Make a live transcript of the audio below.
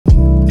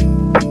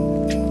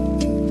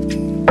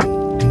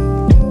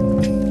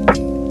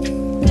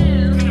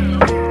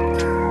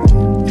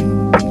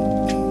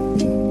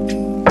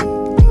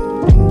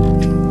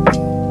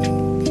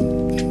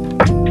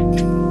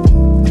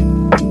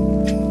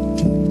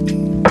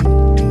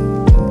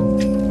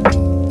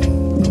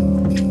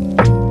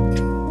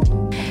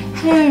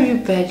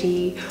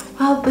everybody.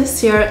 Well,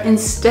 this year,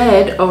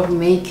 instead of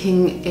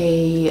making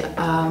a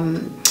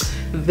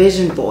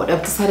vision board,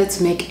 I've decided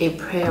to make a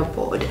prayer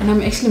board, and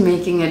I'm actually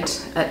making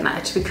it at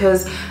night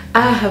because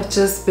I have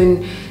just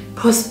been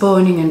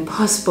postponing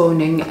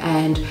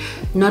and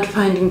not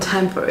finding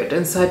time for it.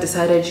 And so I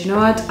decided, you know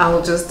what,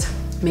 I'll just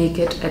make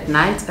it at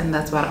night, and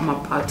that's what I'm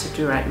about to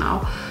do right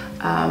now.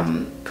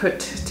 Put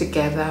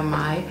together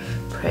my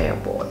prayer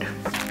board.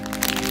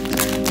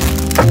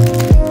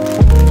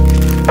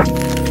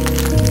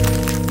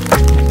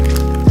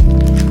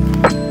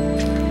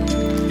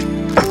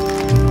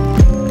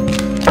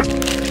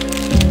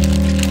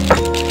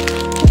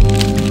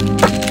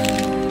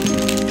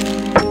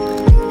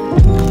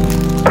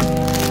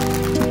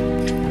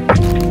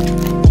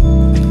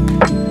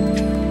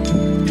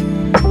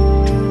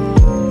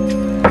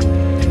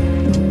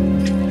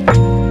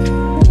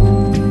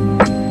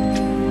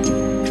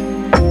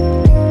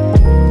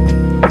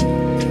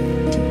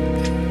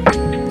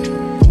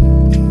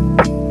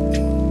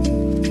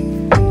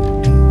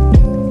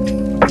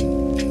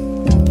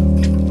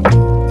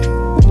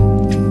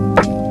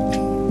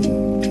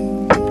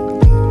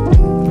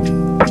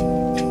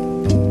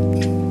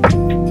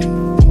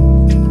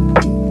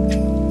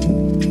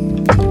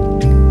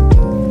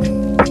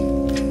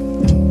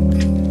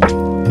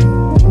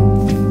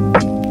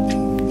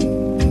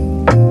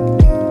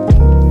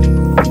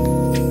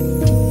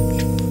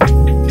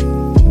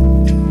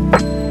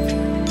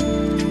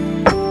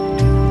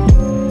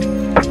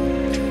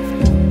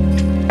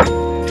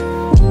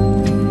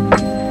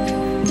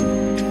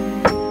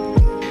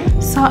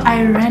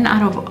 I ran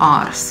out of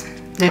R's.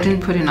 They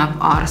didn't put enough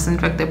R's. In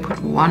fact, they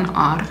put one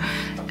R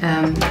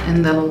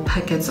in the little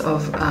packets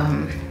of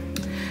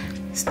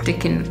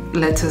sticking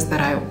letters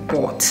that I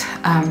bought.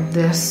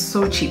 They're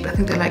so cheap. I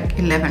think they're like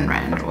 11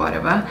 Rand or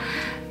whatever.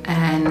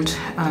 And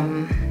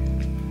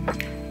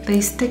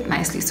they stick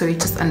nicely. So you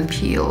just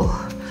unpeel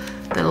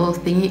the little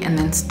thingy and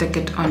then stick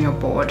it on your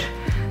board.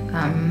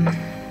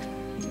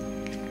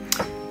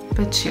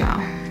 But yeah,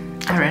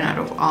 I ran out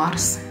of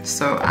R's.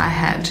 So I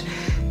had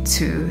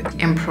to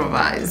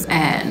improvise,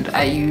 and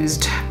I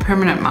used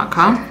permanent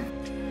marker.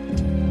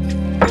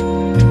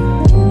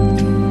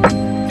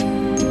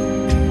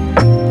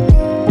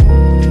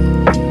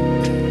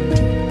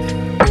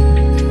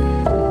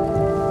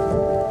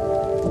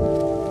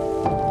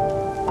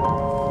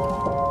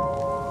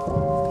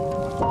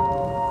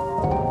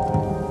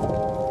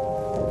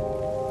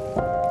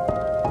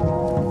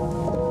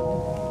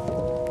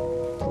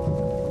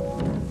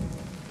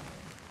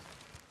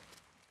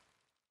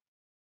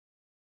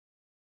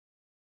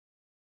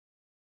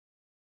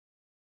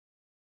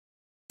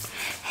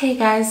 Hey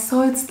guys,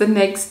 so it's the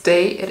next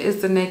day. It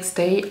is the next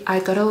day. I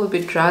got a little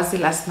bit drowsy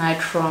last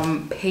night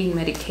from pain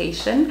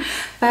medication,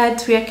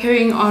 but we are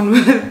carrying on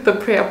with the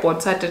prayer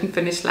board. So I didn't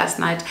finish last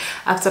night.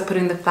 After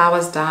putting the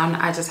flowers down,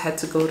 I just had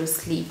to go to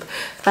sleep.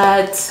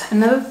 But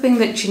another thing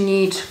that you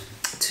need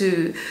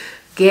to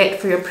get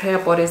for your prayer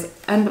board is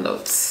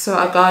envelopes. So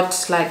I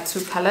got like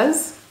 2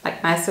 colors,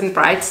 like nice and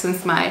bright,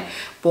 since my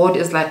board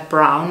is like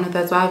brown.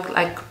 That's why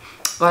I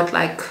got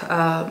like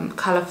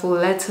colorful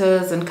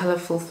letters and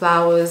colorful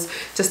flowers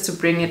just to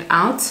bring it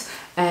out.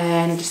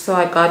 And so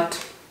I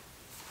got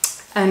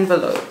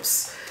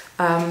envelopes.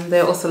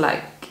 They're also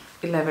like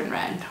 11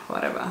 Rand,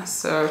 whatever.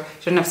 So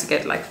you don't have to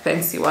get like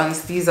fancy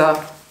ones. These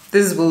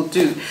will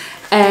do.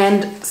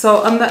 And so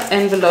on the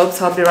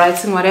envelopes, I'll be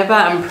writing whatever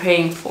I'm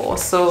praying for.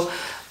 So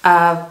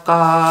I've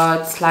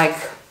got like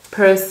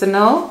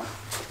personal.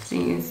 So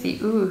you can see,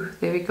 ooh,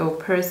 there we go,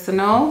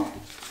 personal.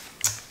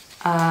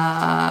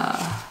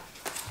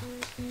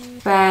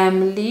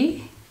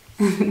 Family,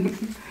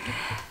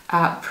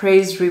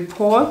 praise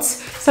reports.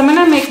 So I'm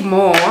gonna make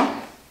more,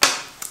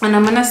 and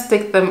I'm gonna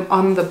stick them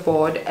on the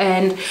board,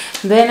 and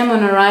then I'm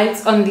gonna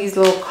write on these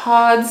little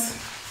cards.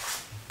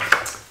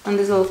 I'm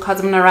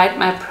gonna write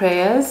my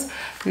prayers,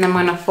 and I'm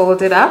gonna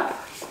fold it up,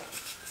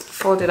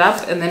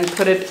 and then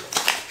put it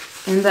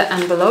in the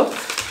envelope,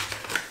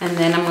 and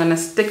then I'm gonna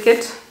stick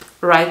it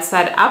right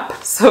side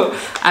up, so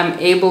I'm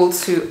able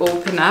to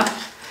open up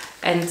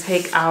and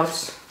take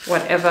out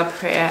whatever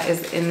prayer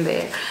is in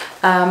there.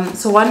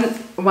 So one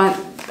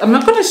I'm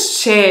not going to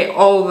share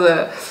all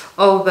the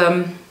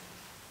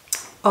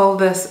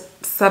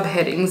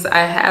subheadings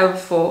I have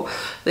for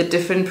the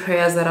different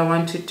prayers that I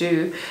want to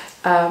do,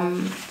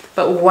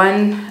 but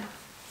one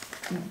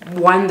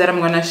that I'm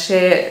going to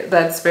share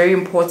that's very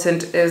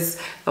important is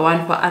the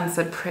one for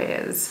answered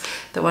prayers.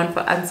 The one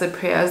for answered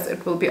prayers,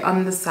 it will be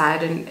on the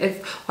side, and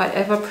if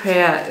whatever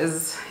prayer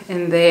is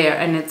in there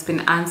and it's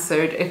been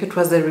answered, if it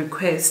was a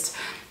request,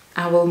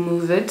 I will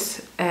move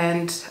it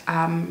and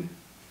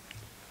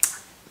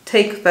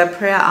take the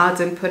prayer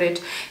out and put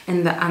it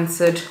in the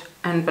answered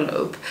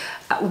envelope.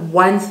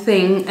 One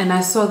thing, and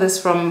I saw this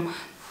from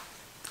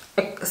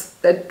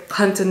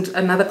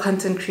another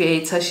content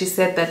creator, she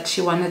said that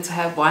she wanted to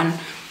have one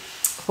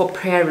for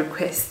prayer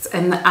requests,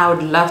 and I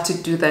would love to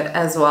do that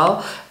as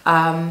well.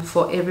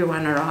 for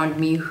everyone around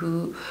me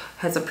who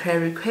has a prayer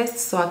request,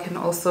 so I can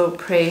also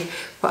pray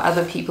for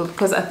other people,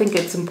 because I think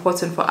it's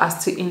important for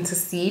us to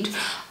intercede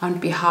on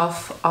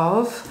behalf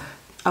of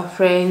our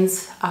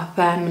friends, our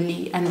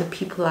family, and the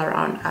people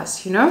around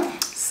us, you know.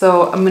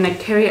 So I'm gonna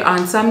carry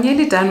on. So I'm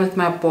nearly done with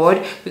my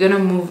board. We're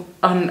gonna move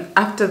on.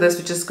 After this,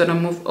 we're just gonna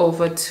move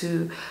over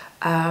to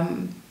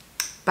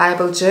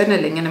Bible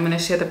journaling, and I'm gonna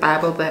share the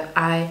Bible that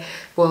I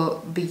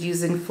will be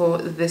using for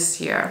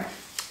this year.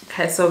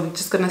 Okay, so we're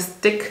just gonna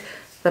stick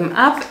them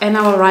up, and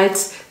I will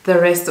write the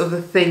rest of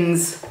the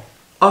things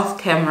off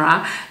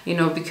camera, you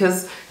know,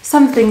 because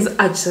some things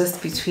are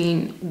just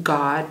between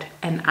God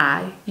and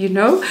I, you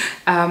know.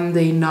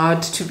 They're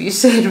not to be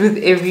shared with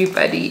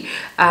everybody.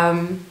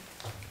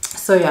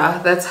 So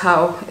yeah, that's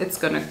how it's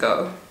gonna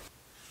go.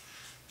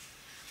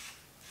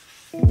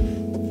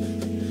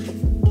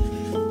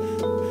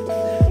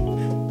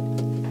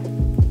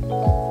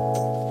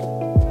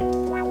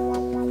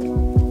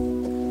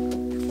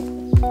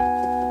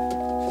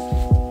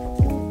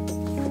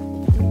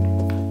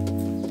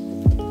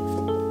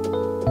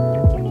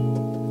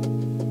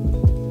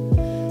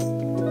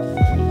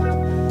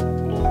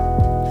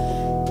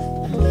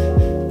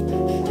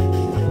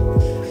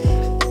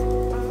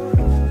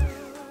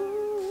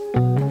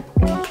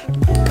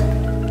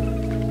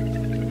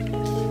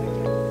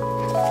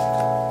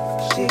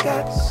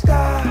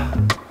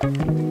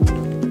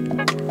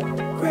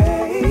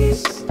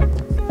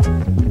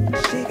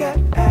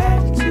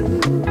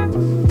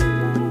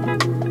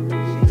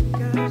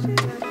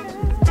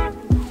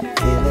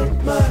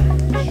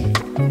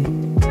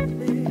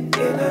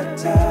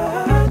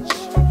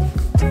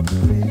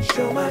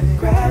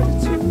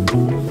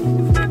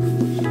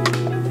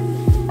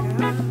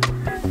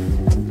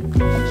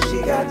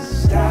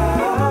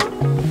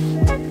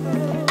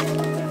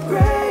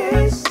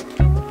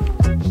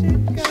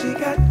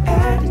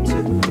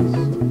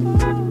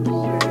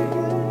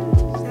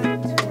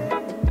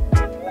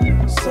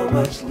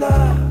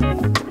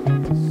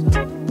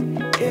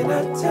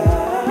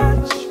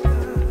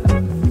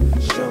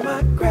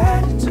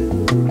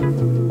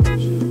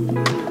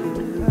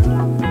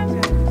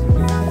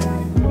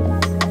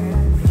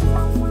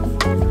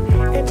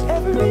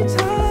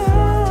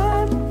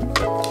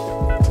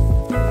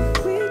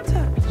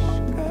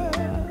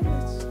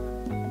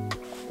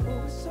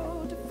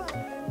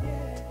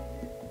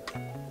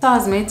 So I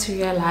was made to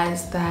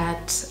realize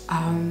that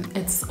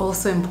it's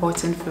also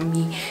important for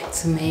me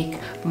to make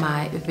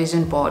my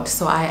vision board.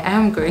 So I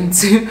am going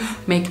to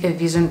make a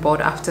vision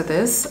board after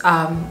this.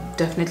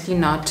 Definitely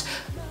not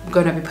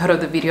going to be part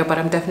of the video, but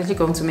I'm definitely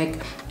going to make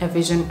a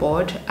vision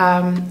board.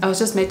 I was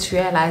just made to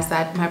realize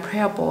that my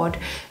prayer board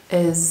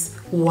is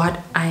what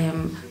I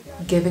am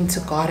giving to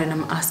God and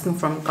I'm asking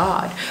from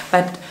God.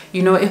 But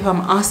you know, if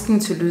I'm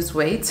asking to lose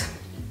weight,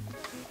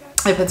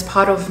 if it's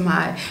part of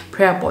my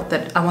prayer board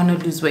that I want to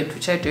lose weight,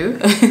 which I do,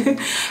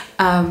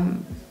 I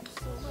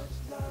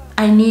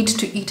need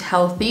to eat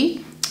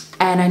healthy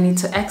and I need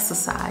to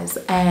exercise.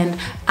 And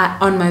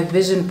on my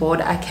vision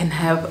board, I can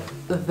have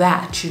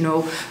that, you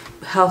know,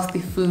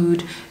 healthy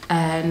food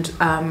and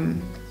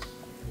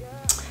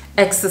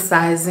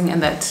exercising,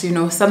 and that, you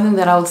know, something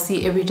that I'll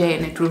see every day,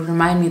 and it will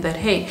remind me that,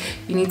 hey,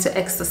 you need to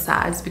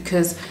exercise.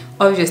 Because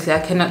obviously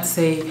I cannot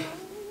say,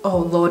 oh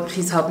Lord,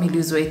 please help me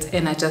lose weight,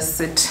 and I just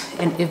sit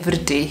and every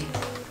day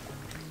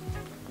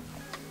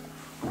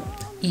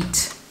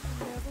eat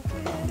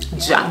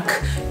junk,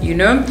 you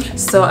know.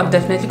 So I'm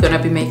definitely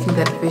gonna be making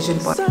that vision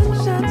board.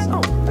 Sunshine's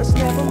on, let's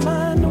never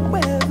mind the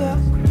weather.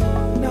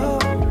 No,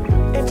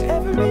 and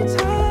every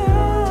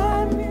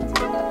time we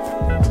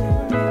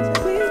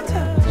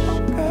touch,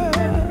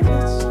 girl,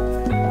 it's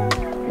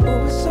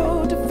always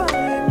so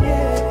divine,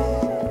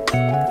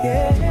 yeah,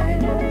 yeah.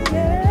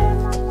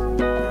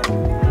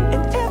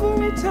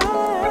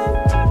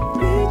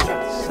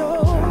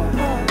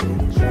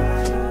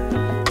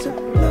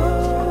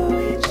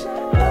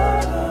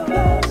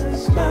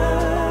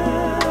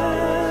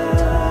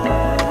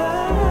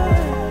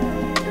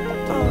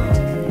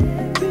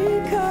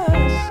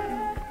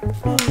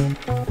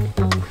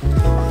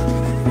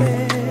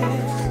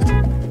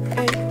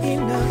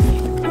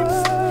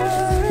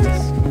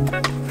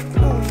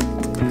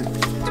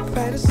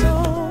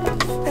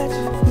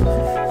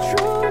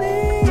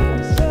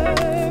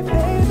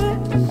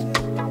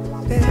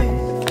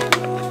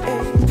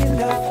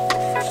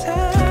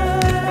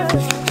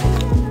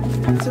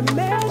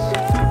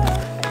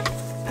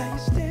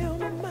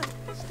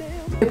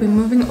 We're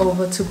moving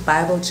over to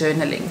Bible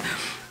journaling.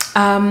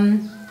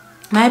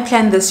 My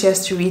plan this year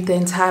is to read the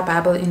entire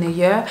Bible in a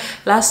year.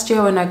 Last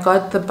year when I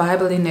got the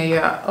Bible in a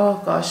year,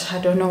 oh gosh, I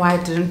don't know why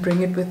I didn't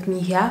bring it with me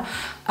here.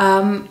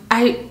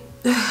 I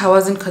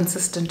wasn't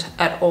consistent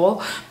at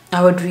all.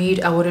 I would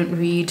read, I wouldn't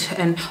read,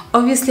 and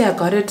obviously I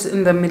got it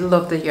in the middle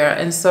of the year,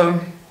 and so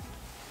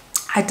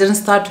I didn't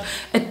start,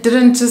 it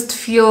didn't just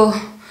feel,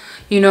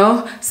 you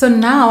know. So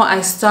now I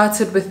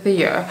started with the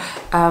year,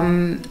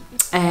 and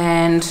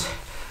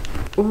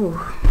ooh,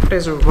 what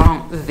is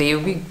wrong? There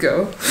we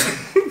go.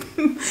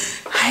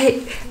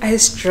 I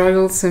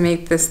struggle to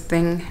make this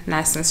thing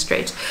nice and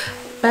straight.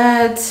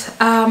 But so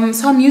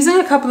I'm using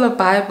a couple of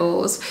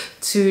Bibles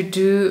to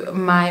do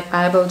my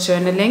Bible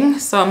journaling.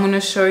 So I'm going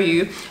to show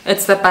you.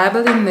 It's the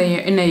Bible in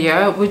a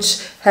year,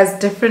 which has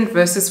different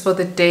verses for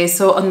the day.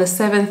 So on the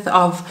 7th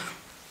of,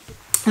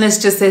 let's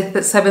just say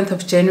the 7th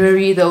of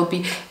January, there will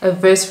be a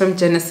verse from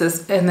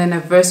Genesis, and then a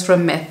verse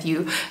from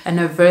Matthew, and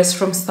a verse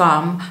from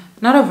Psalm.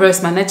 Not a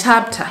verse, man, a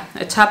chapter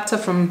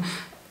from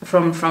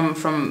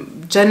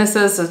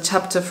Genesis, a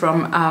chapter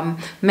from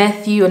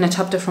Matthew, and a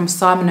chapter from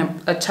Psalm,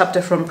 and a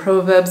chapter from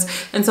Proverbs.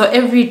 And so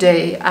every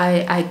day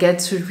I get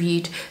to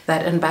read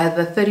that, and by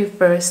the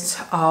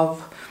 31st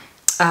of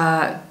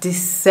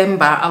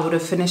December I would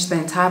have finished the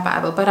entire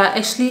Bible. But I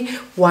actually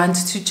want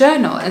to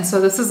journal, and so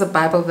this is a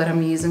Bible that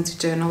I'm using to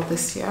journal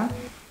this year.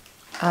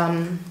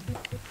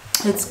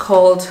 It's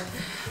called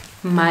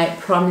My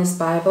Promise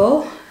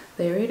Bible.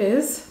 There it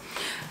is.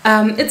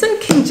 It's in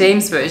King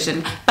James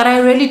Version, but I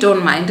really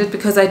don't mind it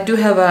because I do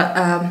have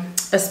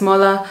a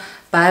smaller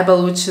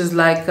Bible, which is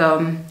like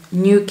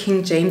New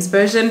King James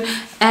Version.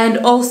 And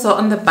also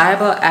on the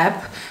Bible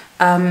app,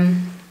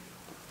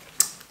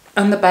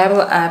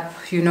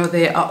 you know,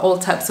 there are all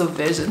types of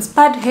versions.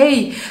 But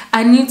hey,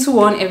 I need to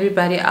warn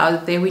everybody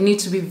out there, we need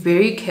to be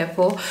very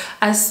careful.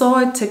 I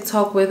saw a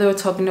TikTok where they were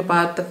talking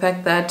about the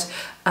fact that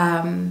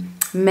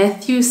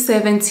Matthew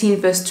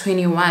 17 verse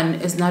 21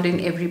 is not in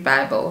every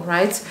Bible,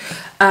 right?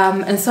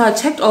 And so I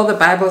checked all the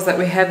Bibles that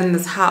we have in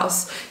this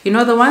house. You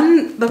know, the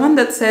one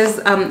that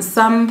says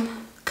some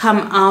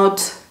come out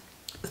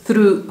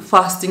through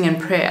fasting and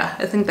prayer.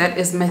 I think that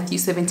is Matthew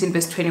 17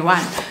 verse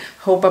 21.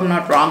 Hope I'm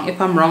not wrong. If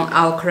I'm wrong,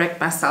 I'll correct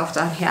myself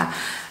down here.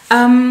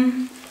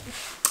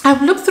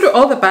 I've looked through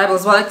all the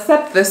Bibles, well,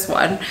 except this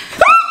one.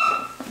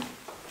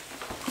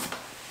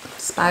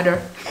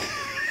 Spider.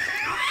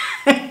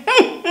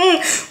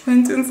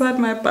 Went inside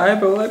my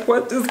Bible, like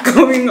what is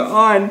going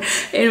on?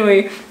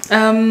 Anyway,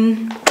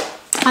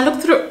 I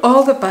looked through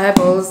all the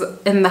Bibles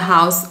in the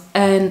house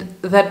and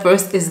that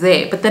verse is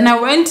there. But then I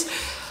went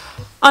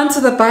onto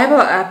the Bible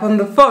app on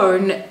the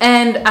phone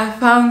and I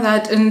found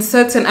that in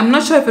certain, I'm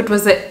not sure if it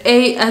was the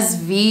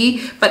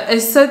ASV, but a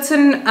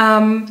certain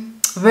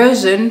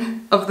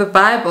version of the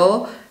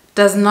Bible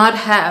does not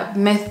have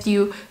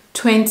Matthew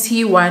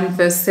 21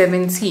 verse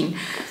 17.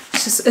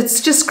 It's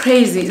just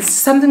crazy. It's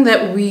something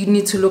that we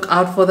need to look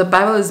out for. The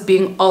Bible is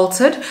being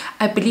altered.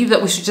 I believe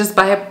that we should just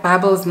buy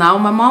Bibles now.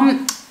 My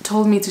mom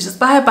told me to just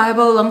buy a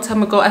Bible a long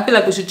time ago. I feel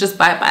like we should just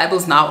buy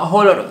Bibles now, a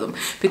whole lot of them,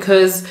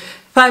 because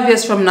 5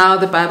 years from now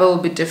the Bible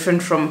will be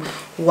different from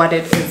what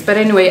it is. But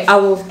anyway, I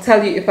will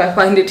tell you if I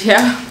find it here.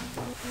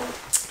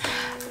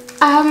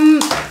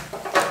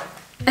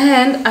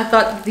 And I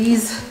got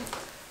these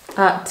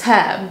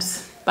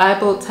tabs,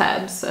 Bible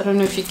tabs. I don't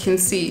know if you can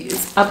see.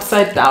 It's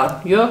upside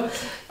down.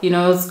 You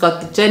know, it's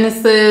got the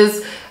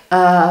Genesis,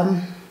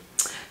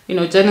 you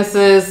know,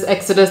 Genesis,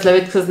 Exodus,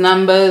 Leviticus,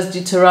 Numbers,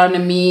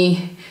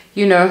 Deuteronomy,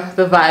 you know,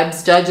 the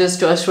vibes, Judges,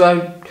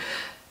 Joshua,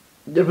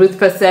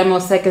 Ruth, 1 Samuel,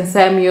 2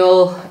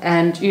 Samuel,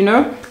 and, you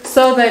know,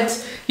 so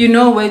that you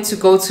know where to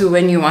go to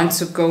when you want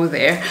to go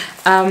there.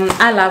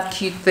 I love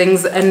cute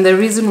things, and the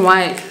reason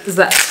why is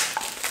that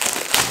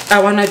I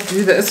want to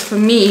do this, for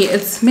me,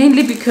 it's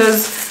mainly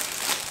because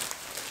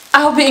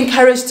I'll be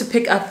encouraged to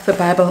pick up the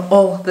Bible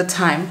all the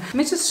time. Let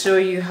me just show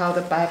you how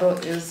the Bible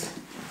is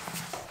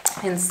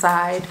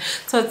inside.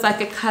 So it's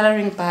like a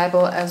coloring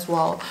Bible as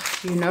well,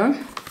 you know.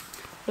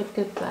 Look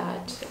at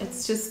that.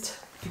 It's just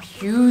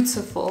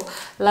beautiful.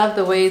 Love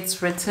the way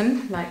it's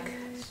written. Like,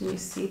 can you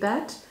see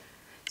that?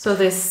 So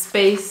there's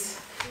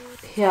space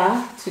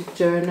here to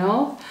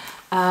journal.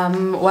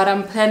 What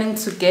I'm planning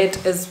to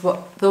get is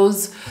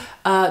those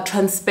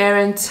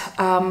transparent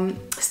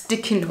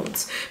sticky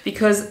notes,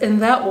 because in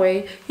that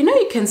way, you know,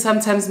 you can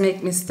sometimes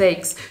make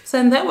mistakes. So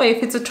in that way,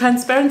 if it's a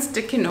transparent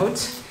sticky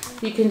note,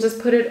 you can just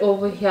put it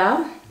over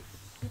here,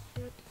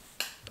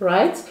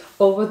 right,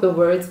 over the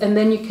words, and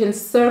then you can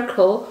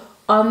circle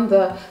on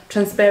the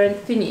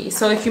transparent thingy.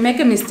 So if you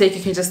make a mistake,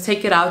 you can just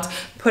take it out,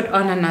 put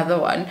on another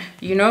one,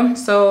 you know.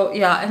 So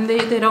yeah, and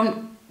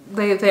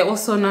they're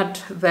also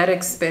not that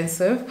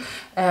expensive,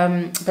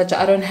 but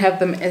I don't have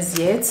them as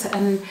yet,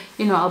 and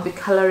you know, I'll be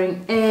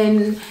coloring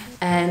in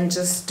and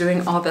just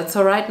doing all that.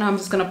 So right now I'm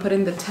just gonna put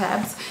in the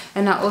tabs,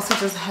 and I also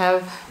just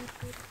have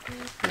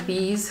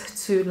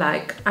these to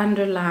like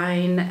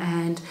underline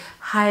and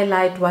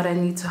highlight what I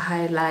need to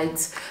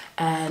highlight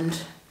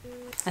and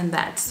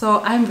that.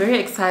 So I'm very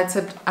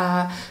excited.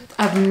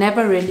 I've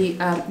never really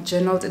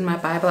journaled in my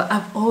Bible.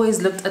 I've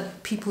always looked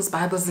at people's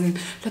Bibles and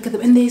look at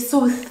them, and they're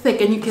so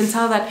thick, and you can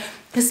tell that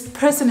this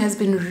person has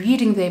been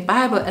reading their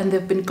Bible and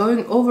they've been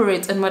going over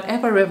it, and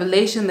whatever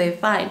revelation they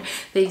find,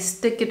 they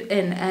stick it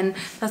in. And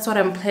that's what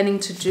I'm planning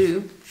to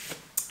do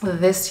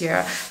this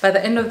year. By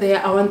the end of the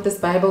year, I want this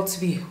Bible to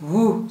be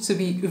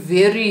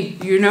very,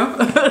 you know.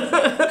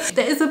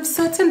 There is a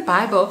certain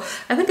Bible,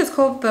 I think it's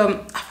called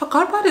I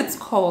forgot what it's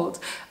called.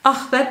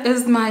 Oh, that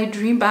is my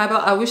dream Bible.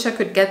 I wish I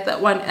could get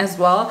that one as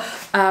well.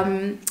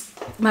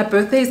 my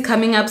birthday is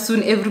coming up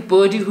soon.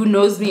 Everybody who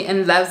knows me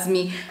and loves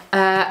me,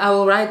 I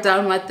will write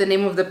down what the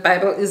name of the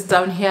Bible is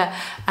down here.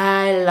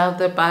 I love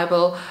the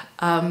Bible.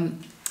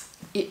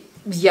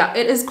 Yeah,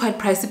 it is quite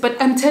pricey, but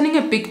I'm turning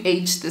a big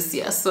age this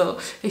year, so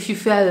if you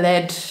feel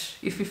led,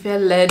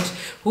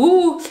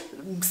 ooh,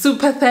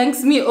 super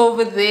thanks me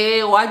over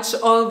there. Watch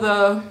all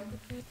the,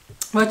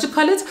 what you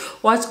call it,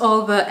 watch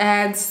all the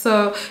ads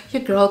so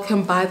your girl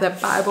can buy that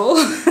Bible.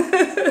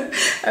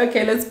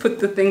 Okay, let's put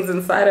the things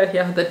inside of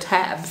here, the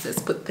tabs.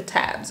 Let's put the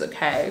tabs,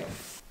 okay.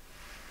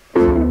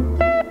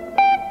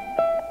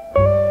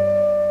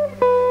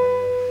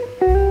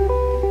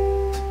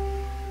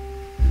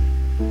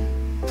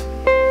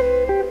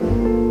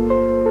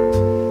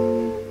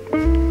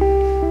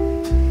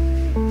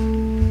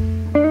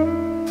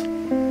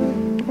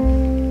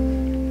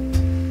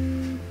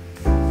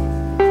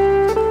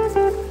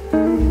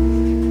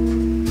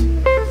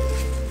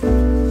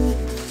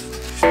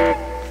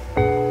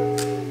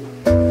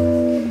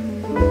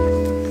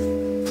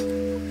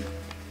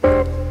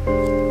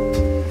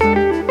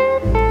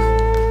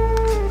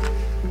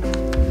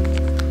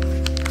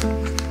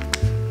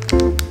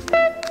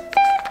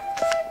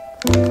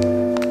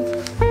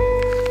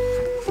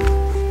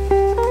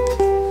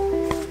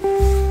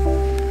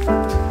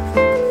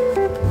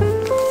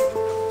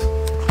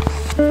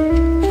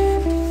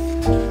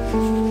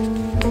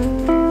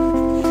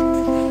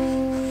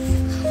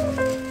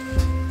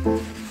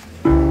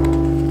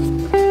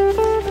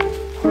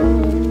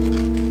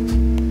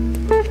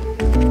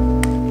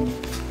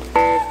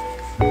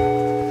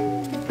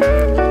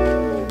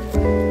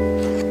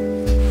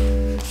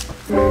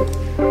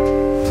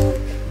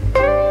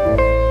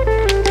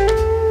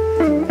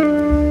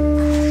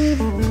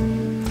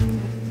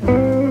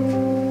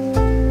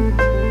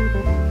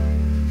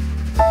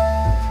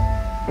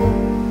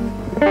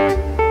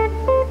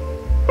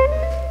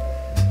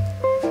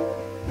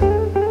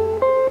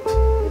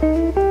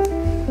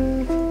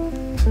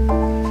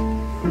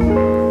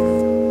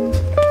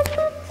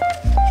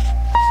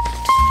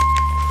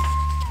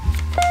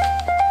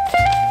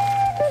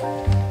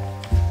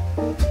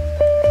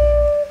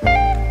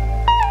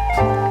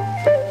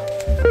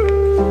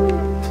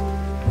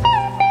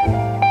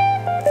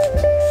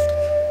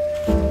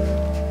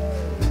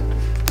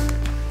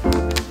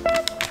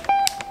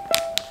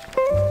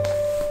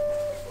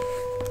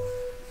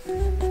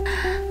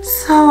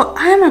 So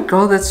I'm a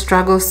girl that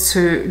struggles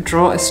to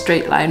draw a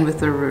straight line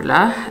with a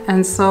ruler,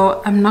 and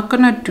so I'm not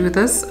gonna do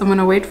this. I'm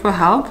gonna wait for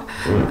help.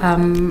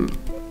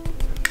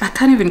 I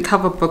can't even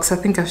cover books. I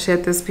think I've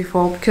shared this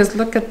before, because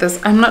look at this.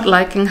 I'm not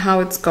liking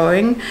how it's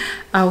going.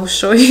 I will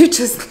show you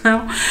just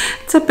now.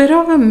 It's a bit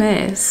of a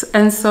mess,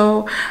 and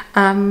so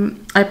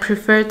I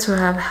prefer to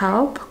have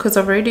help, because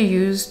I've already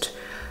used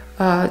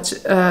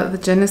the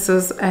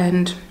Genesis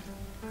and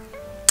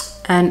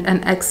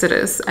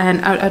Exodus,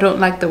 and I don't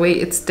like the way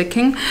it's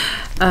sticking,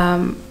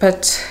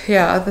 but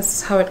yeah, this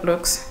is how it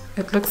looks.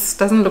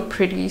 Doesn't look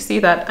pretty. You see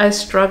that I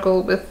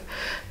struggle with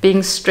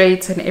being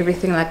straight and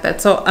everything like that,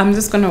 so I'm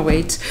just gonna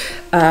wait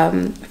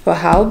for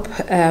help,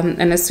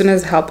 and as soon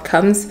as help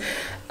comes,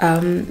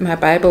 my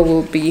Bible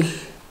will be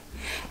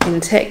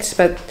intact.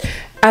 But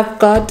I've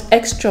got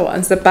extra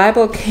ones. The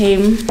Bible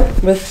came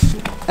with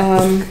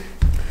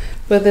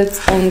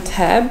its own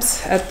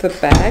tabs at the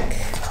back.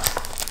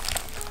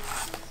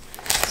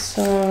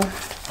 So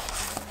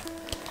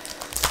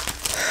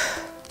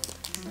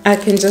I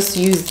can just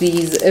use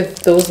these if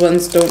those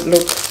ones don't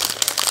look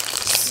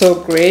so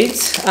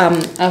great.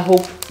 I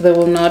hope they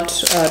will not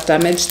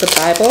damage the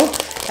Bible.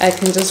 I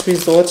can just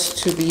resort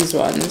to these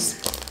ones,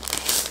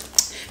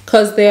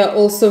 because they are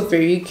also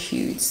very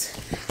cute.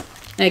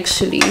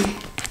 Actually,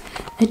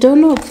 I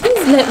don't know.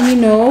 Please let me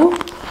know,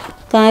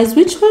 guys,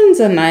 which ones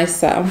are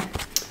nicer.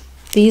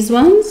 These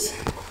ones,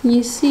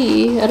 you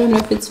see, I don't know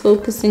if it's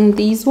focusing.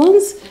 These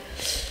ones.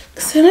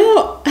 So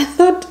now I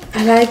thought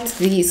I liked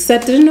these. So I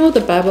didn't know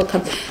the Bible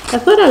comes. I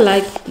thought I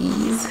liked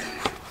these.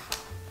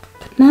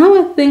 But now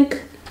I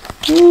think,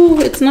 oh,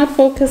 it's not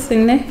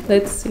focusing.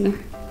 Let's see.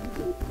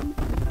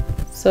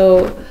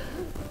 So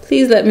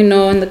please let me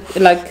know in the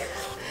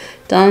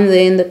down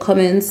there in the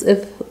comments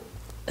if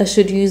I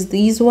should use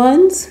these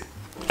ones,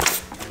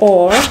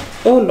 or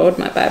oh Lord,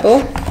 my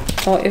Bible,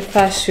 or if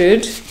I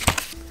should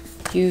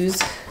use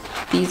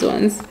these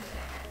ones.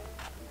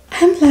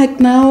 I'm like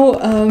now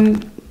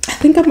I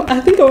think I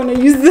want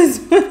to use these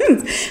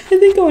ones. I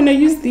think I want to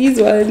use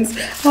these ones.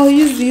 I'll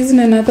use these in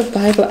another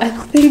Bible. I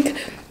think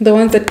the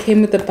ones that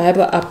came with the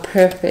Bible are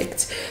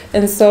perfect.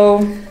 And so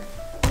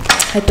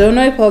I don't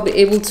know if I'll be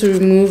able to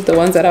remove the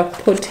ones that I've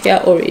put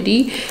here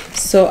already,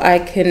 so I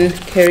can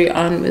carry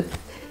on with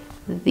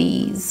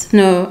these.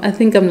 No, I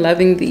think I'm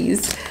loving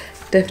these.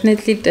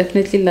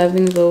 Definitely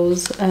loving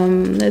those.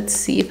 Let's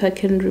see if I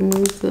can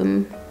remove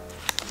them.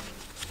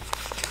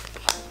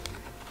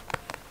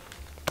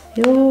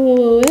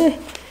 Yo,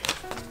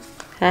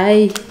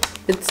 hi,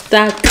 it's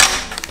stuck.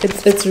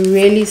 It's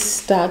really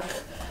stuck.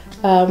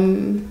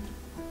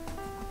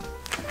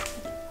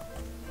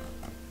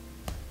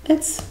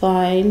 It's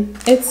fine.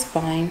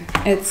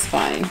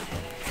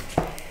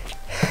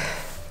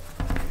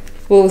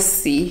 we'll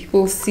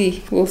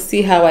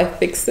see how I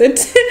fix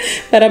it.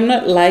 But I'm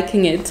not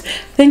liking it.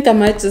 I think I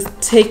might just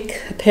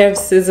take a pair of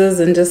scissors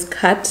and just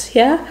cut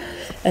here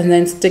and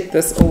then stick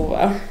this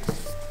over.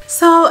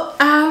 So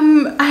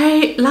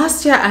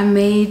last year I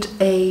made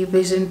a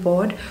vision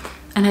board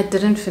and I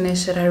didn't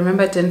finish it. I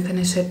remember I didn't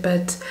finish it,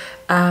 but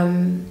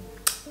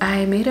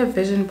I made a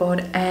vision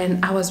board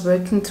and I was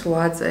working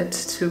towards it,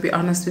 to be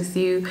honest with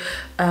you,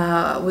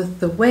 with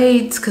the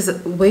weight, because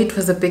weight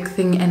was a big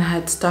thing and I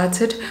had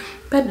started,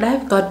 but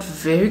life got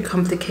very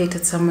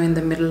complicated somewhere in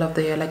the middle of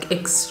the year, like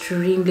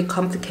extremely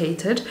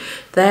complicated,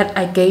 that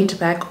I gained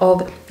back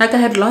I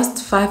had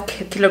lost 5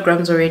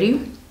 kilograms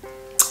already,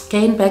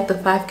 gained back the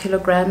 5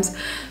 kilograms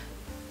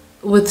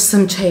with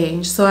some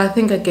change. So I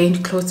think I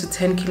gained close to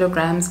 10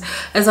 kilograms.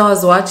 As I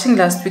was watching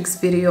last week's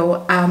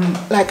video,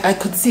 like I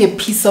could see a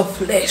piece of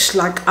flesh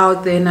like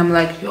out there and I'm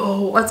like,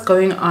 yo, what's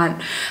going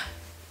on?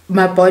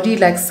 My body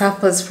like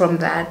suffers from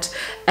that.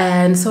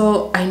 And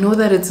so I know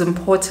that it's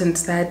important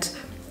that,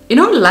 you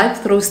know,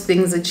 life throws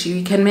things at you.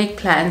 You can make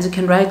plans, you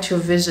can write your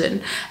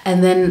vision,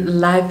 and then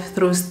life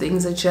throws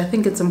things at you. I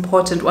think it's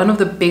important. One of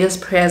the biggest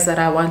prayers that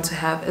I want to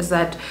have is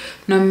that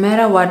no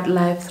matter what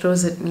life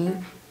throws at me,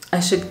 I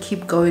should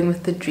keep going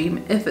with the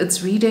dream. If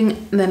it's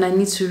reading, then I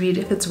need to read.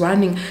 If it's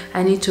running,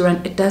 I need to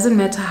run. It doesn't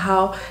matter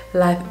how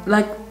life,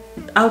 like,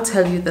 I'll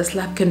tell you this,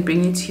 life can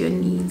bring you to your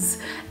knees.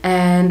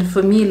 And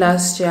for me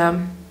last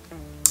year,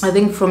 I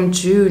think from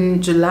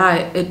June,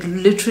 July, it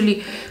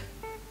literally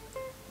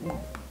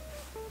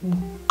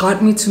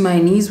got me to my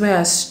knees where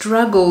I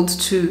struggled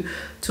to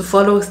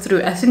follow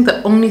through. I think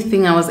the only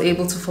thing I was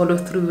able to follow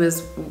through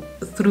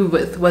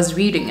with was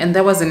reading, and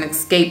that was an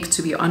escape,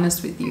 to be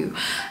honest with you.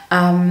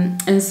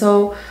 And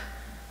so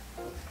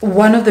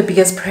one of the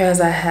biggest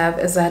prayers I have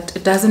is that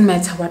it doesn't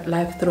matter what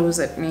life throws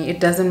at me, it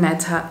doesn't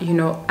matter, you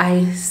know,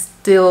 I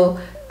still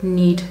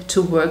need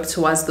to work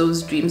towards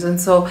those dreams. And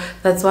so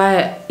that's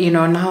why, you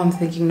know, now I'm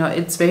thinking, no,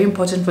 it's very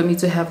important for me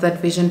to have that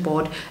vision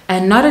board,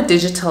 and not a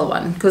digital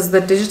one, because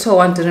the digital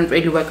one didn't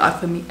really work out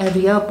for me. A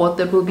real board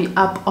that will be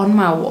up on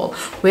my wall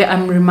where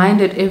I'm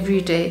reminded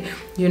every day,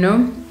 you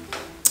know.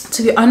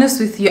 To be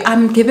honest with you,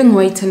 I'm giving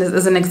weight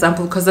as an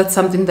example because that's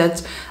something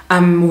that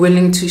I'm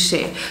willing to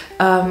share.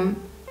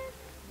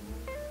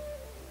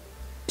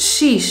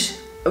 Sheesh,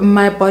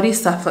 my body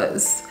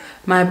suffers.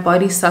 My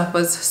body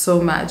suffers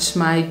so much.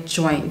 My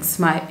joints,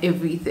 my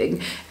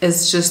everything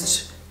is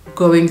just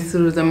going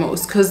through the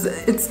most, because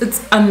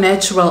it's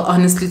unnatural,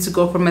 honestly, to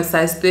go from a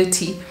size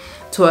 30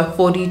 to a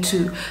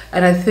 42.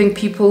 And I think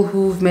people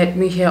who've met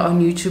me here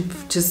on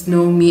YouTube just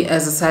know me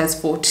as a size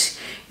 40,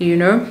 you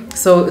know.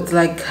 So it's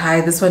like, hi,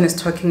 this one is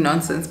talking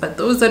nonsense. But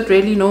those that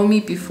really know me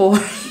before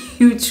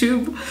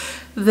YouTube,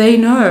 they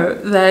know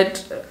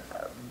that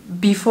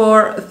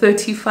before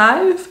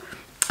 35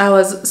 I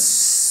was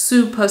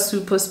super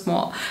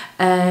small,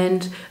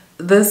 and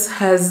this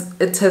has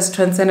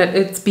transcended.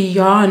 It's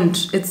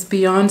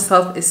beyond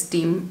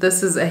self-esteem.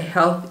 This is a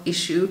health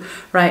issue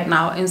right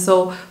now. And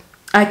so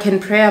I can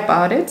pray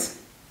about it.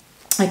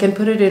 I can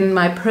put it in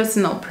my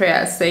personal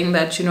prayer, saying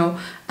that, you know,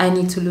 I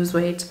need to lose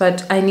weight,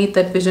 but I need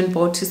that vision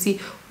board to see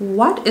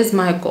what is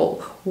my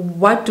goal,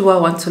 what do I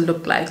want to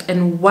look like,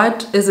 and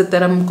what is it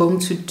that I'm going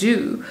to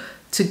do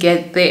to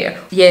get there.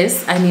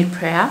 Yes, I need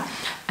prayer.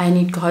 I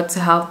need God to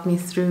help me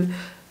through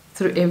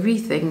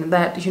everything.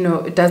 That, you know,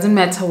 it doesn't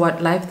matter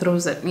what life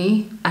throws at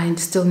me, I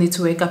still need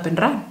to wake up and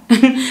run.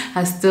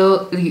 I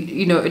still,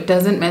 you know, it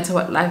doesn't matter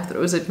what life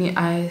throws at me.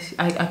 I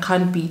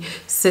can't be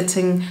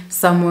sitting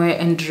somewhere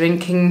and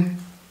drinking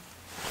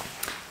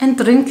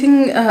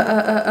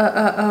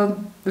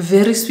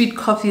very sweet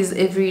coffees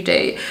every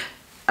day.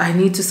 I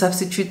need to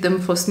substitute them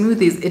for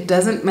smoothies. It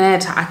doesn't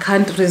matter. I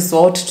can't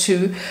resort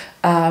to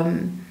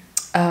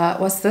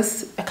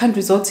I can't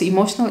resort to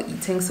emotional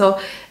eating. So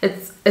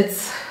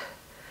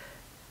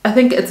I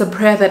think it's a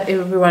prayer that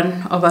every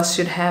one of us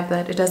should have,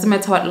 that it doesn't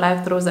matter what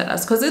life throws at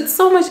us, because it's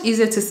so much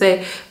easier to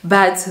say,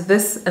 but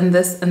this and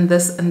this and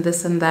this and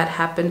this and that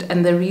happened,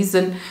 and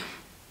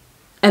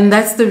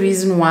that's the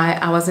reason why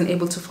I wasn't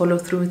able to follow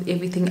through with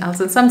everything else.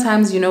 And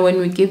sometimes, you know, when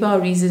we give our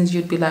reasons,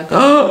 you'd be like,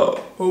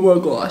 oh my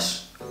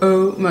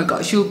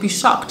gosh, you'll be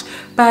shocked.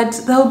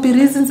 But there'll be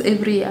reasons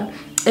every year.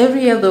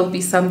 Every year there'll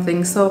be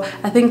something. So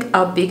I think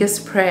our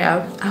biggest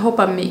prayer, I hope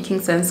I'm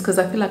making sense, because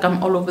I feel like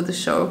I'm all over the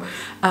show,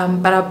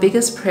 but our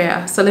biggest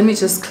prayer, so let me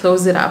just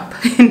close it up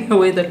in a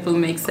way that will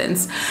make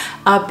sense.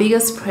 Our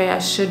biggest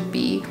prayer should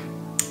be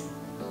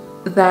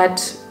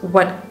that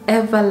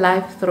whatever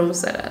life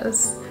throws at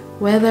us,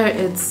 whether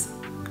it's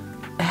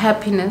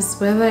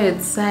happiness, whether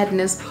it's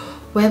sadness,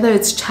 whether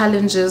it's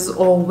challenges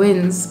or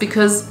wins,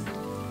 because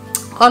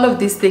all of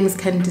these things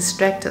can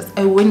distract us.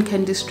 A win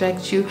can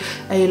distract you.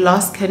 A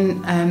loss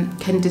can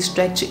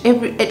distract you.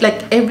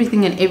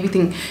 Everything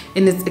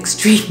in its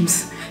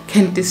extremes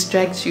can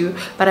distract you.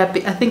 But I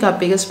think our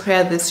biggest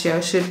prayer this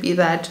year should be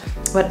that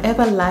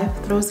whatever life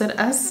throws at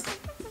us,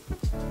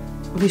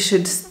 we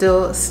should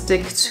still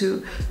stick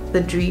to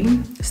the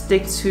dream,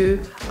 stick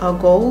to our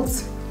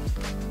goals,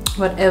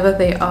 whatever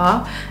they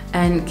are,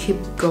 and keep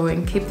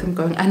going, keep them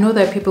going. I know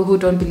there are people who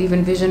don't believe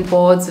in vision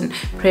boards and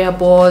prayer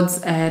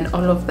boards and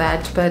all of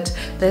that, but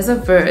there's a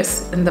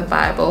verse in the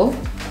Bible.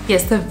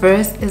 Yes, the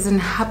verse is in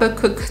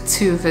Habakkuk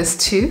 2 verse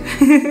 2.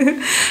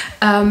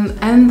 And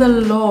then the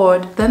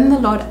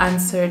Lord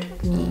answered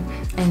me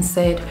and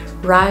said,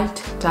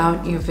 write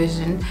down your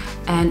vision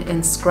and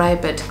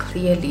inscribe it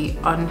clearly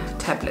on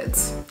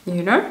tablets,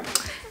 you know.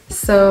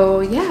 So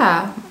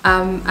yeah,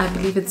 I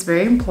believe it's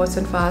very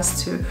important for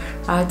us to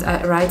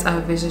write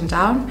our vision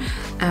down.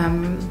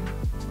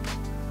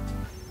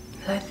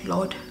 Let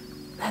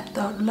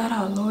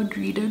our Lord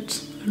read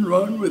it and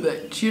run with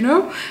it, you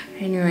know.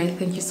 Anyway,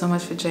 thank you so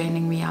much for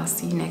joining me. I'll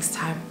see you next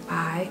time.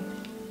 Bye.